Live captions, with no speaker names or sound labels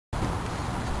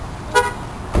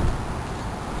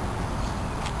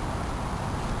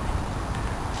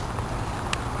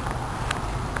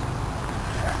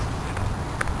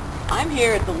I'm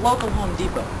here at the local Home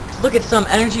Depot to look at some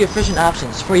energy efficient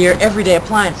options for your everyday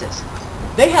appliances.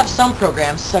 They have some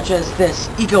programs, such as this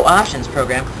Eco Options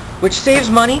program, which saves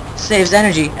money, saves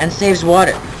energy, and saves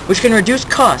water, which can reduce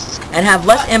costs and have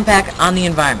less impact on the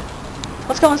environment.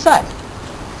 Let's go inside.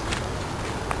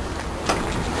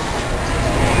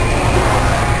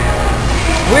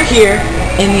 We're here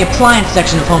in the appliance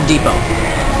section of Home Depot.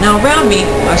 Now around me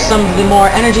are some of the more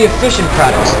energy efficient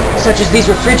products, such as these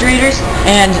refrigerators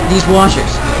and these washers.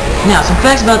 Now, some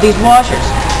facts about these washers.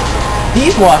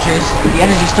 These washers, the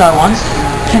Energy Star ones,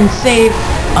 can save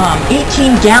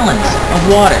 18 gallons of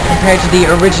water compared to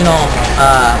the original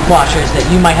washers that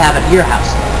you might have at your house.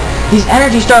 These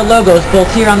Energy Star logos, both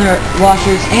here on their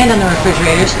washers and on the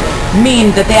refrigerators,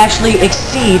 mean that they actually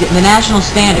exceed the national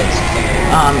standards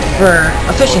for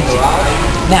efficiency.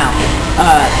 Now,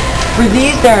 for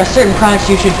these, there are certain products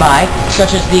you should buy,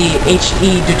 such as the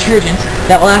HE detergent,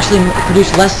 that will actually produce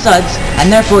less suds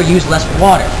and therefore use less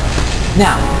water.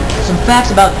 Now, some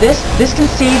facts about this. This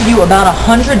can save you about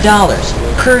 $100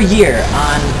 per year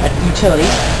on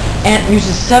utilities, and it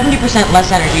uses 70%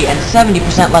 less energy and 70%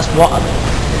 less water.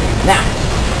 Now,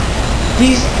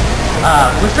 these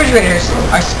refrigerators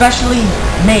are specially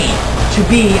made to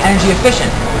be energy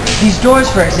efficient. These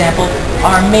doors, for example,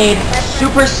 are made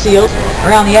super sealed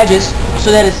around the edges so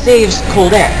that it saves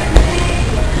cold air.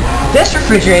 This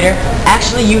refrigerator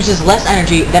actually uses less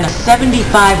energy than a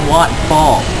 75-watt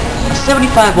bulb, a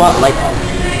 75-watt light bulb.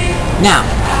 Now,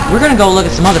 we're going to go look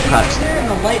at some other products. Here in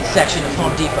the light section of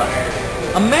Home Depot,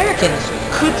 Americans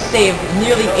could save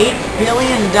nearly $8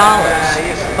 billion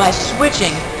by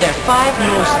switching their 5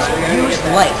 most used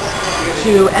lights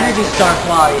to Energy Star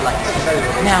quality lights.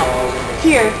 Now,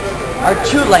 here are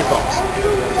 2 light bulbs,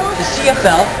 the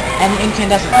CFL and the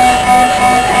incandescent light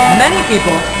bulb. Many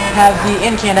people have the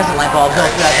incandescent light bulb built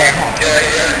throughout their home.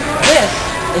 This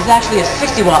is actually a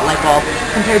 60-watt light bulb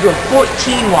compared to a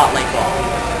 14-watt light bulb.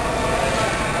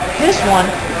 This one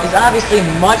is obviously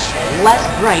much less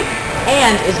bright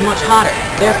and is much hotter,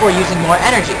 therefore using more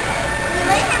energy.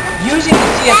 Using the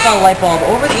CFL light bulb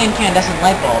over the incandescent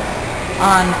light bulb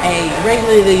on a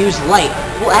regularly used light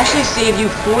will actually save you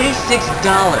 $46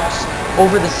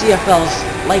 over the CFL's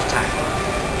lifetime.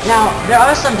 Now, there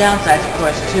are some downsides, of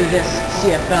course, to this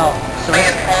CFL source,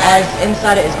 as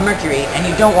inside it is mercury and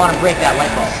you don't want to break that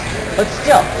light bulb. But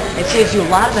still, it saves you a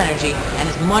lot of energy and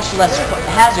is much less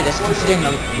hazardous considering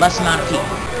the less amount of heat.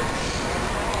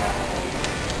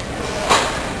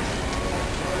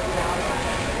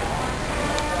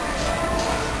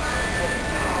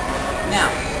 Now,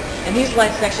 in these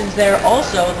light sections, they're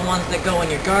also the ones that go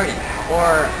in your garden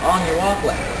or on your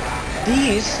walkway.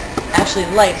 These, actually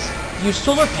lights, use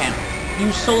solar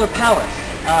power,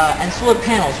 and solar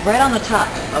panels right on the top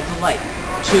of the light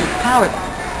to power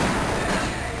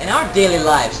them. In our daily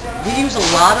lives, we use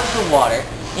a lot of the water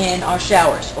in our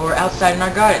showers or outside in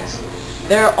our gardens.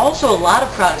 There are also a lot of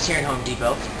products here in Home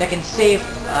Depot that can save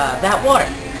that water,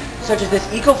 such as this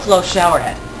EcoFlow shower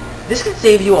head. This can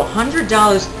save you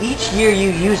 $100 each year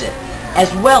you use it,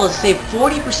 as well as save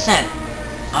 40%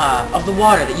 of the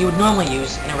water that you would normally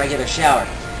use in a regular shower.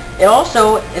 It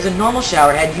also is a normal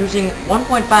shower head using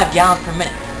 1.5 gallons per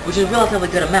minute, which is a relatively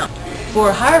good amount.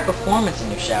 For higher performance in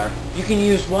your shower, you can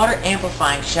use water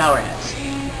amplifying shower heads.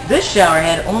 This shower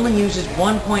head only uses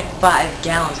 1.5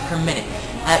 gallons per minute,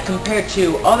 compared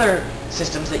to other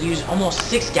systems that use almost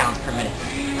 6 gallons per minute.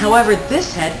 However,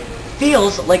 this head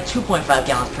feels like 2.5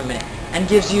 gallons per minute and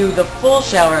gives you the full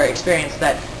shower experience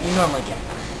that you normally get.